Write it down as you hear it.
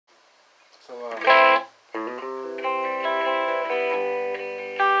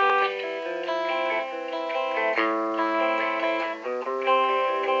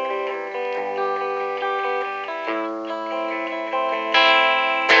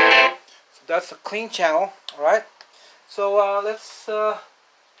That's a clean channel, all right. So let's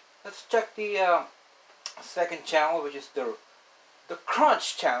check the second channel, which is the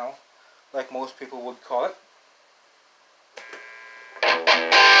crunch channel, like most people would call it.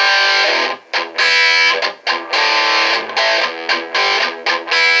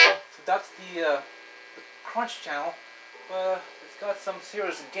 So that's the crunch channel, but it's got some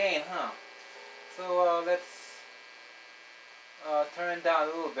serious gain, huh? So let's turn it down a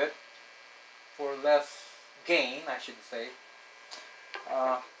little bit for less gain, I should say.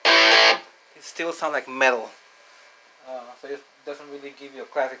 It still sounds like metal, so it doesn't really give you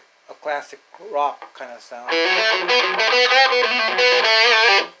a classic rock kind of sound.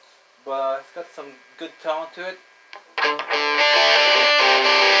 But it's got some good tone to it.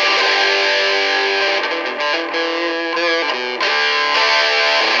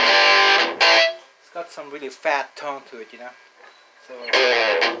 It's got some really fat tone to it, you know. So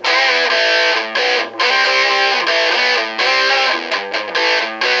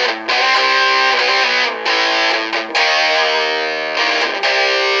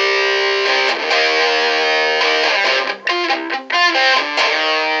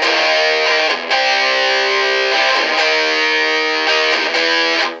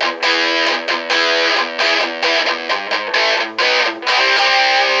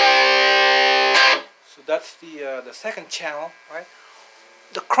that's the second channel, right?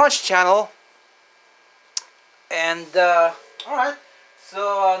 The crunch channel. And alright,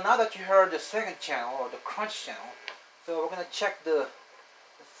 so now that you heard the second channel, or the crunch channel, so we're gonna check the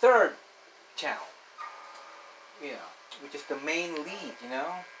third channel, you know, which is the main lead, you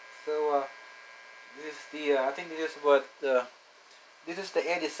know. So this is the I think this is what this is the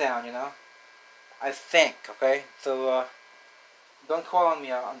eddy sound, you know, I think. Okay, so don't call on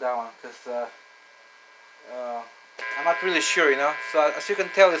me on that one, because I'm not really sure, you know. So as you can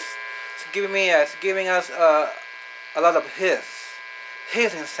tell, it's giving us a lot of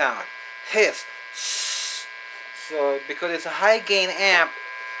hissing sound, hiss. So because it's a high gain amp,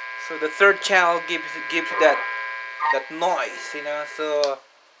 so the third channel gives that noise, you know. So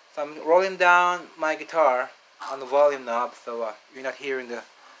I'm rolling down my guitar on the volume knob, so you're not hearing the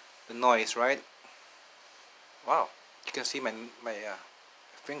noise, right? Wow, you can see my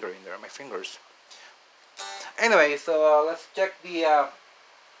finger in there, my fingers. Anyway, so let's check the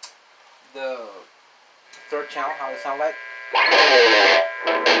third channel, how it sounds like.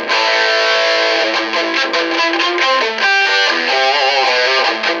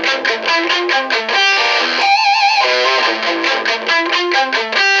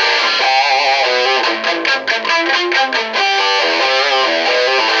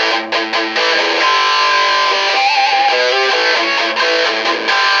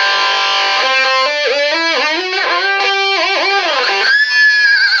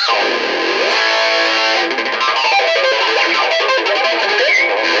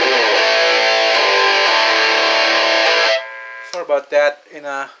 About that,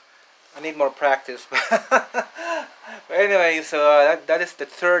 I need more practice. But anyway, so that is the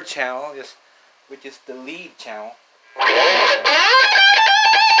third channel, which is the lead channel.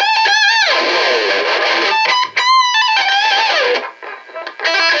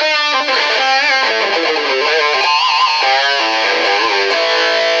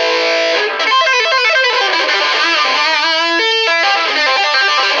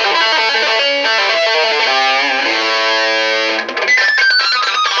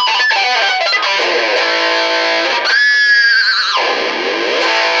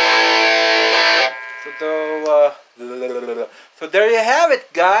 So there you have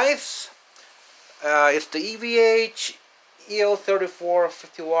it, guys. It's the EVH EL34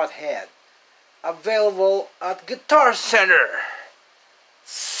 50-watt head, available at Guitar Center.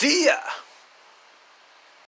 See ya!